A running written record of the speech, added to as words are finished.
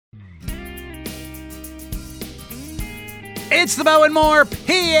It's the Bo and More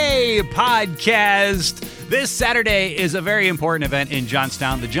PA Podcast. This Saturday is a very important event in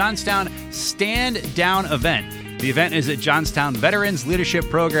Johnstown, the Johnstown Stand Down event. The event is at Johnstown Veterans Leadership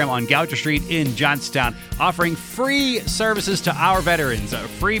Program on Goucher Street in Johnstown, offering free services to our veterans,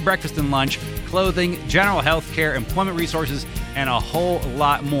 free breakfast and lunch, clothing, general health care, employment resources, and a whole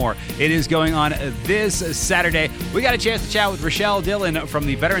lot more. It is going on this Saturday. We got a chance to chat with Rochelle Dillon from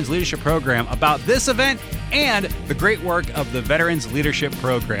the Veterans Leadership Program about this event and the great work of the Veterans Leadership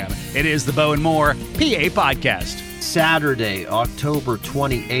Program. It is the Bo and More PA Podcast. Saturday, October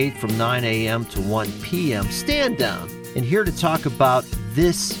 28th from 9 a.m. to 1 p.m. Stand Down. And here to talk about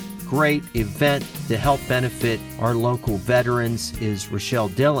this great event to help benefit our local veterans is Rochelle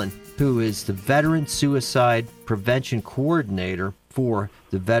Dillon, who is the Veteran Suicide Prevention Coordinator for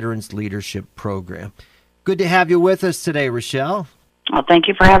the Veterans Leadership Program. Good to have you with us today, Rochelle. Well, thank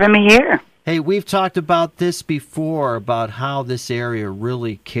you for having me here. Hey, we've talked about this before, about how this area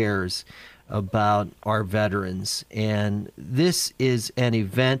really cares about our veterans. And this is an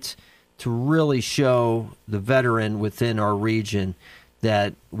event to really show the veteran within our region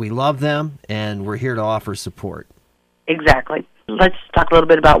that we love them and we're here to offer support. Exactly. Let's talk a little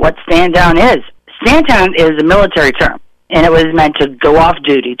bit about what stand down is. Stand down is a military term, and it was meant to go off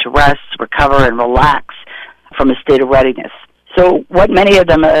duty, to rest, recover, and relax from a state of readiness. So what many of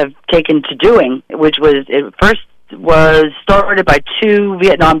them have taken to doing, which was, it first was started by two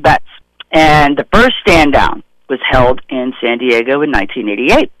Vietnam vets, and the first stand down was held in San Diego in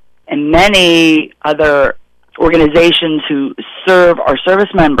 1988. And many other organizations who serve our service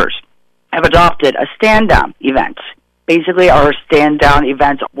members have adopted a stand down event. Basically, our stand-down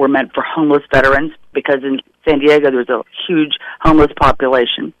events were meant for homeless veterans because in San Diego there's a huge homeless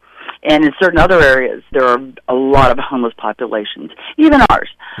population. And in certain other areas, there are a lot of homeless populations, even ours.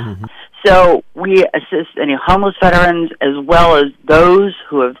 Mm-hmm. So we assist any homeless veterans as well as those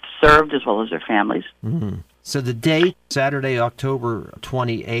who have served as well as their families. Mm-hmm. So the date, Saturday, October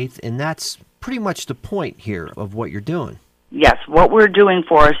 28th, and that's pretty much the point here of what you're doing. Yes, what we're doing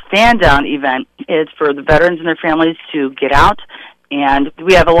for our stand-down event is for the veterans and their families to get out, and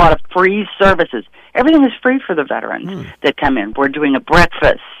we have a lot of free services. Everything is free for the veterans that come in. We're doing a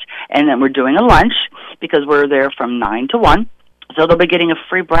breakfast, and then we're doing a lunch because we're there from 9 to 1. So they'll be getting a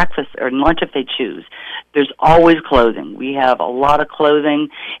free breakfast or lunch if they choose. There's always clothing. We have a lot of clothing.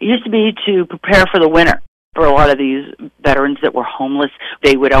 It used to be to prepare for the winter. For a lot of these veterans that were homeless,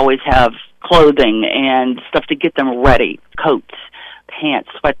 they would always have clothing and stuff to get them ready, coats, pants,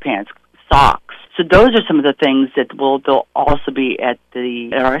 sweatpants, socks. So those are some of the things that they'll also be at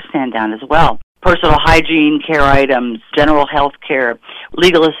our stand down as well. Personal hygiene care items, general health care,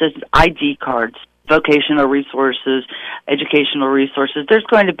 legal assistance, ID cards, vocational resources, educational resources. There's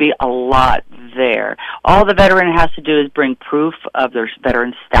going to be a lot there. All the veteran has to do is bring proof of their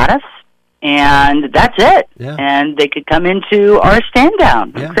veteran status, and that's it. Yeah. And they could come into our stand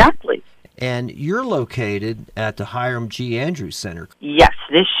down. Yeah. Exactly. And you're located at the Hiram G. Andrews Center. Yes,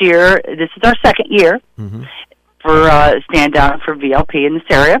 this is our second year for stand down for VLP in this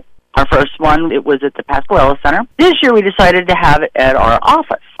area. Our first one, it was at the Pasquale Center. This year we decided to have it at our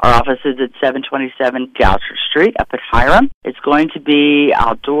office. Our office is at 727 Goucher Street up at Hiram. It's going to be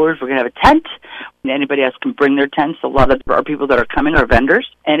outdoors. We're going to have a tent. Anybody else can bring their tents. A lot of our people that are coming are vendors.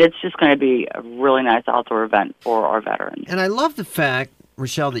 And it's just going to be a really nice outdoor event for our veterans. And I love the fact,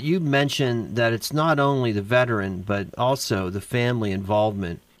 Rochelle, that you mentioned that it's not only the veteran, but also the family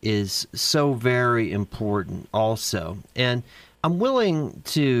involvement is so very important also. And I'm willing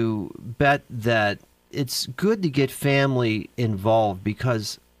to bet that it's good to get family involved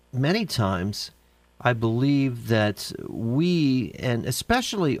because many times I believe that we, and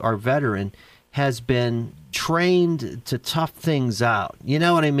especially our veteran, has been trained to tough things out. You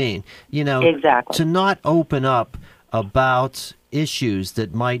know what I mean? Exactly. To not open up about issues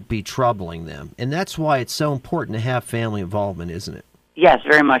that might be troubling them. And that's why it's so important to have family involvement, isn't it? Yes,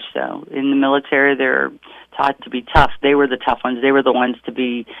 very much so. In the military, they're taught to be tough. They were the tough ones. They were the ones to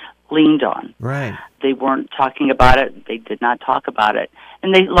be leaned on. Right. They weren't talking about it. They did not talk about it.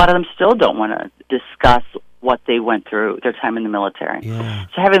 And a lot of them still don't want to discuss what they went through, their time in the military. Yeah.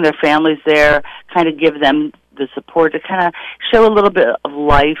 So having their families there kind of give them the support to kind of show a little bit of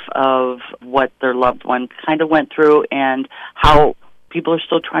life of what their loved one kind of went through and how people are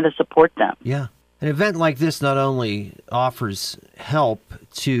still trying to support them. Yeah. An event like this not only offers help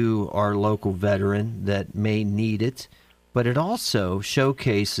to our local veteran that may need it, but it also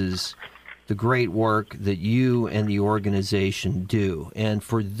showcases the great work that you and the organization do. And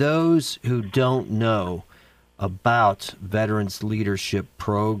for those who don't know about Veterans Leadership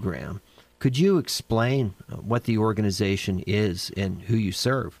Program, Could you explain what the organization is and who you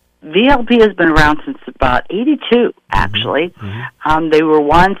serve? VLP has been around since about 82, actually. Mm-hmm. They were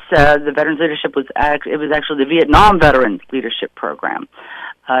once, the Veterans Leadership was actually the Vietnam Veterans Leadership Program.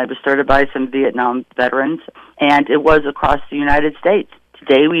 It was started by some Vietnam veterans, and it was across the United States.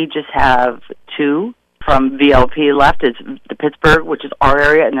 Today we just have 2 from VLP left. It's the Pittsburgh, which is our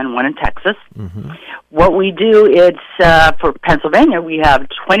area, and then one in Texas. Mm-hmm. What we do, it's for Pennsylvania, we have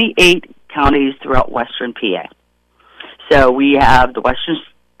 28 counties throughout western PA. So we have the western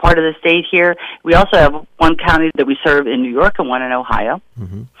part of the state here. We also have one county that we serve in New York and one in Ohio.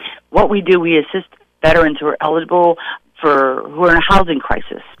 Mm-hmm. What we do, we assist veterans who are eligible who are in a housing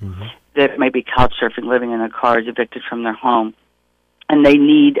crisis, Mm-hmm. that may be couch surfing, living in their cars, evicted from their home, and they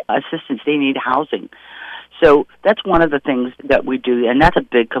need assistance, they need housing. So that's one of the things that we do, and that's a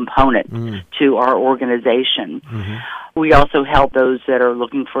big component to our organization. Mm-hmm. We also help those that are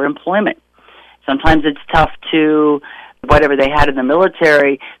looking for employment. Sometimes it's tough to, whatever they had in the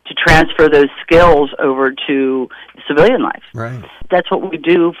military, to transfer those skills over to civilian life. Right. That's what we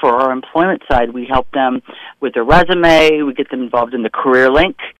do for our employment side. We help them with their resume, we get them involved in the Career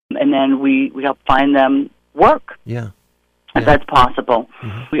Link, and then we help find them work. Yeah. If that's possible.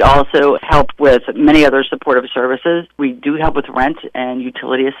 Mm-hmm. We also help with many other supportive services. We do help with rent and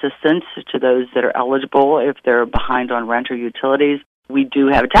utility assistance to those that are eligible if they're behind on rent or utilities. We do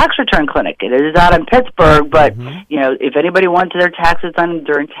have a tax return clinic. It is out in Pittsburgh, but if anybody wants their taxes done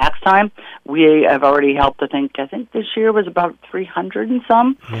during tax time, we have already helped. I think this year was about 300 and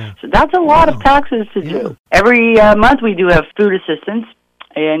some. Yeah. So that's a lot of taxes to do. Every month we do have food assistance,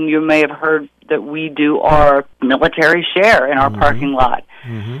 and you may have heard that we do our military share in our parking lot,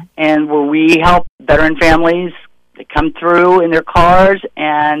 and where we help veteran families. They come through in their cars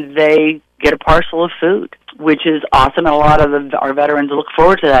and they get a parcel of food, which is awesome. And a lot of our veterans look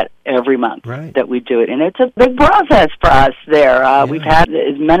forward to that every month that we do it. And it's a big process for us there. We've had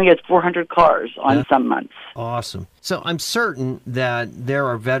as many as 400 cars on some months. Awesome. So I'm certain that there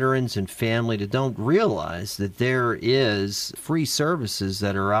are veterans and family that don't realize that there is free services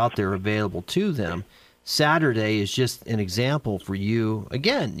that are out there available to them. Saturday is just an example for you,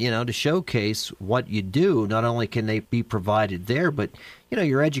 again, to showcase what you do. Not only can they be provided there, but,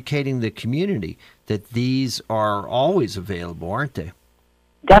 you're educating the community that these are always available, aren't they?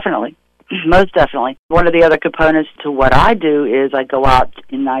 Definitely. Most definitely. One of the other components to what I do is I go out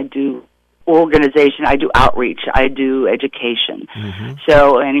and I do organization, I do outreach, I do education.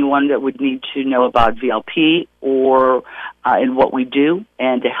 So anyone that would need to know about VLP or in what we do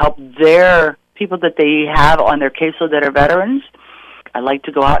and to help their people that they have on their caseload that are veterans, I like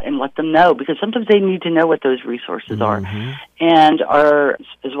to go out and let them know, because sometimes they need to know what those resources are, and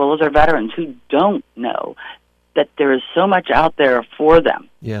as well as our veterans who don't know that there is so much out there for them.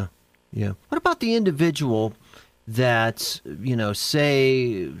 Yeah. What about the individual that,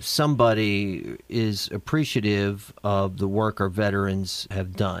 say somebody is appreciative of the work our veterans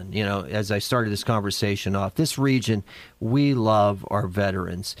have done? As I started this conversation off, this region, we love our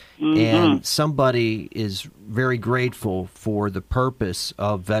veterans. And somebody is very grateful for the purpose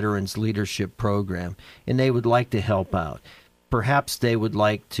of Veterans Leadership Program, and they would like to help out. Perhaps they would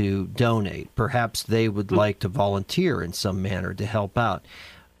like to donate. Perhaps they would like to volunteer in some manner to help out.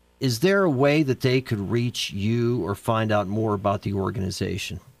 Is there a way that they could reach you or find out more about the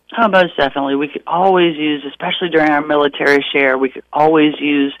organization? Oh, most definitely. We could always use, especially during our military share, we could always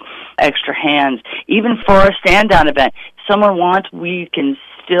use extra hands. Even for a stand-down event, if someone wants, we can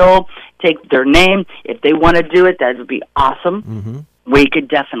still take their name. If they want to do it, that would be awesome. We could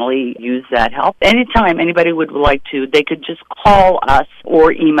definitely use that help. Anytime anybody would like to, they could just call us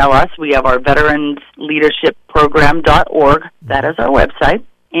or email us. We have our veteransleadershipprogram.org. That is our website.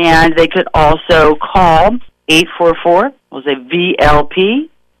 And they could also call 844, we'll say VLP,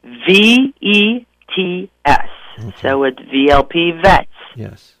 VETS. So it's VLP Vets.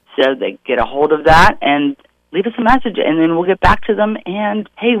 Yes. So they get a hold of that and leave us a message, and then we'll get back to them. And,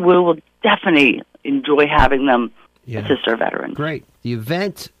 hey, we will definitely enjoy having them assist our veterans. Great. The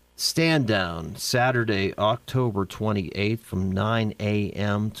event, Stand Down, Saturday, October 28th from 9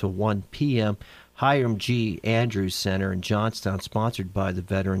 a.m. to 1 p.m., Hiram G. Andrews Center in Johnstown, sponsored by the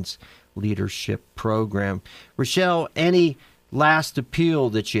Veterans Leadership Program. Rochelle, any last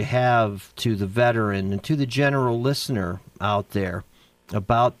appeal that you have to the veteran and to the general listener out there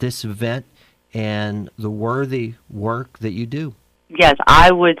about this event and the worthy work that you do? Yes,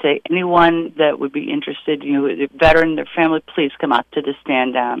 I would say anyone that would be interested, the veteran, their family, please come out to the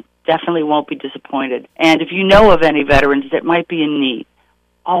Stand Down. Definitely won't be disappointed. And if you know of any veterans that might be in need,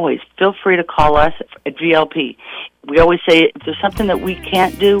 always feel free to call us at VLP. We always say if there's something that we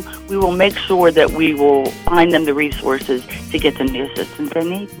can't do, we will make sure that we will find them the resources to get them the assistance they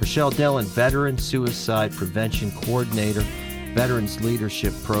need. Rochelle Dillon, Veteran Suicide Prevention Coordinator, Veterans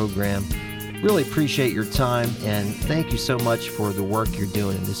Leadership Program. Really appreciate your time, and thank you so much for the work you're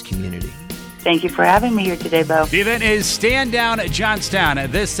doing in this community. Thank you for having me here today, Bo. The event is Stand Down Johnstown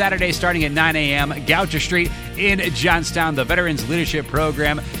this Saturday starting at 9 a.m. Goucher Street in Johnstown, the Veterans Leadership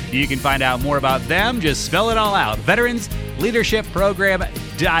Program. You can find out more about them. Just spell it all out.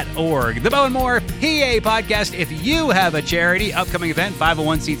 VeteransLeadershipProgram.org. The Bo and More PA Podcast. If you have a charity, upcoming event,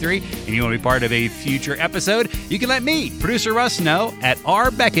 501c3, and you want to be part of a future episode, you can let me, producer Russ, know at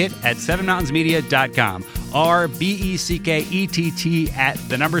rbeckett@sevenmountainsmedia.com. RBECKETT at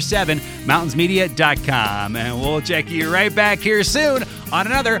the number 7 mountainsmedia.com. And we'll check you right back here soon on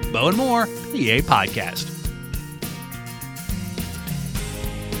another Bo and More PA Podcast.